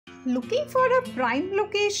Looking for a prime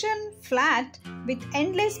location flat with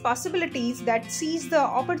endless possibilities that seize the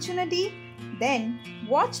opportunity? Then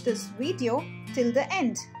watch this video till the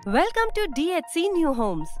end. Welcome to DHC New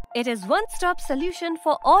Homes. It is one-stop solution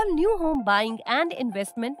for all new home buying and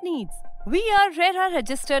investment needs. We are RERA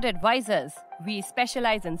registered advisors. We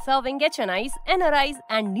specialize in serving HNIs, NRIs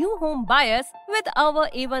and new home buyers with our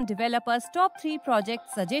A1 developers top 3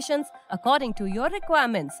 project suggestions according to your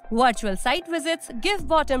requirements. Virtual site visits, give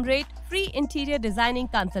bottom rate, free interior designing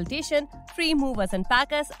consultation, free movers and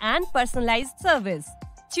packers and personalized service.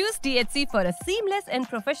 Choose DHC for a seamless and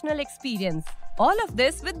professional experience. All of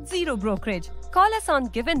this with zero brokerage. Call us on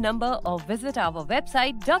given number or visit our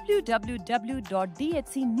website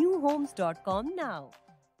www.dhcnewhomes.com now.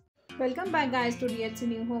 Welcome back guys to DHC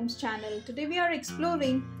New Homes channel. Today we are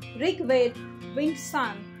exploring Rigved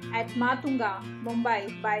Windsong at Matunga,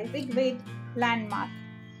 Mumbai by Rigved Landmark.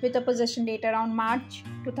 With a possession date around March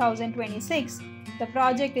 2026, the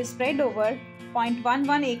project is spread over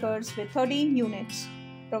 0.11 acres with 13 units,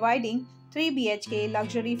 providing 3 BHK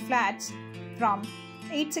luxury flats from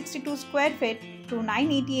 862 square feet to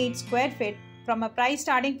 988 square feet from a price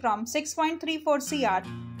starting from 6.34 CR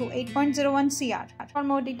to 8.01 CR. For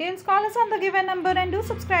more details, call us on the given number and do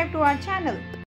subscribe to our channel.